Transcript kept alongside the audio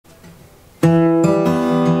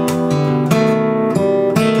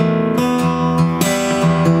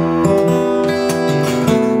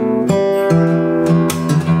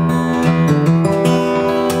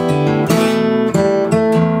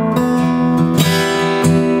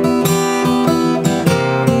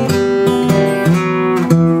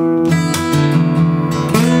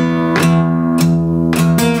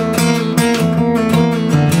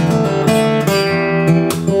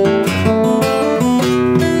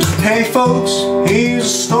folks, here's a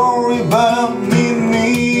story about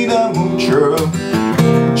Minnie the Moocher.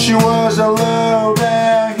 She was a little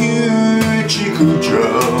bit huge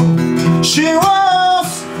coocher. She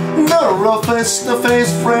was not real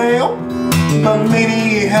face-to-face frail, but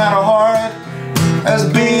Minnie had a heart as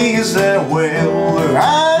big as that whale.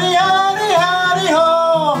 Howdy, howdy, howdy,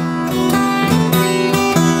 ho.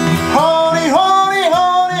 Howdy, howdy,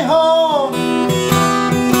 howdy, ho.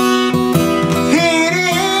 Hitty,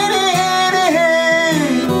 hitty, hitty, hey.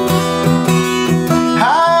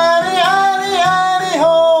 Howdy, howdy, howdy,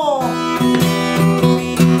 ho.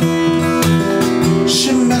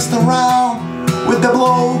 She messed around with the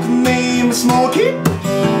bloke named Smokey.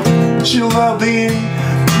 She loved him,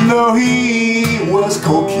 though he was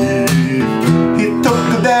cocky. He took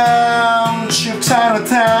her down to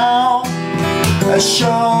Chinatown and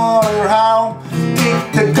showed her how to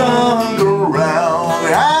kick the gun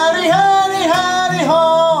around. Howdy, howdy, howdy,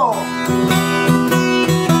 ho.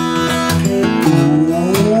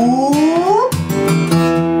 Ooh.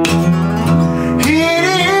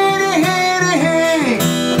 Hitty, hitty, hitty, hey.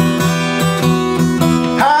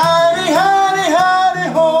 Howdy, howdy, howdy,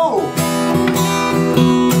 ho.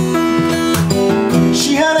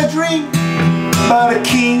 She had a dream about a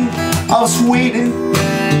king of Sweden.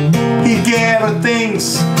 He gave her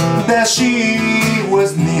things that she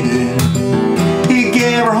was needing. He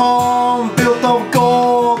gave her home built of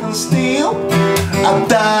gold and steel, a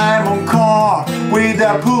diamond car with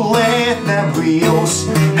a bullet and wheels.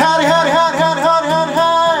 Howdy, howdy, howdy, howdy, howdy, howdy,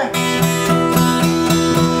 howdy.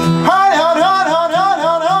 Howdy, howdy, howdy, howdy, howdy,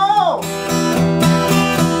 howdy, ho.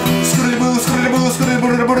 Scooty-boo, scooty-boo,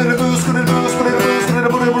 scooty-boo, scooty-boo, scooty-boo, scooty-boo,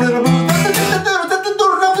 scooty-boo, scooty-boo.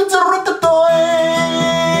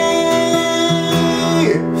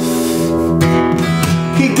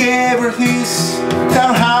 He gave her his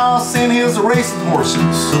townhouse and his racing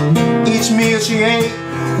horses. Each meal she ate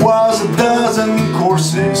was a dozen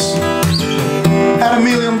courses. Had $1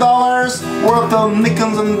 million worth of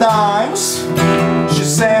nickels and dimes. She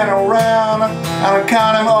sat around and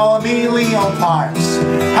counted all $1 million times.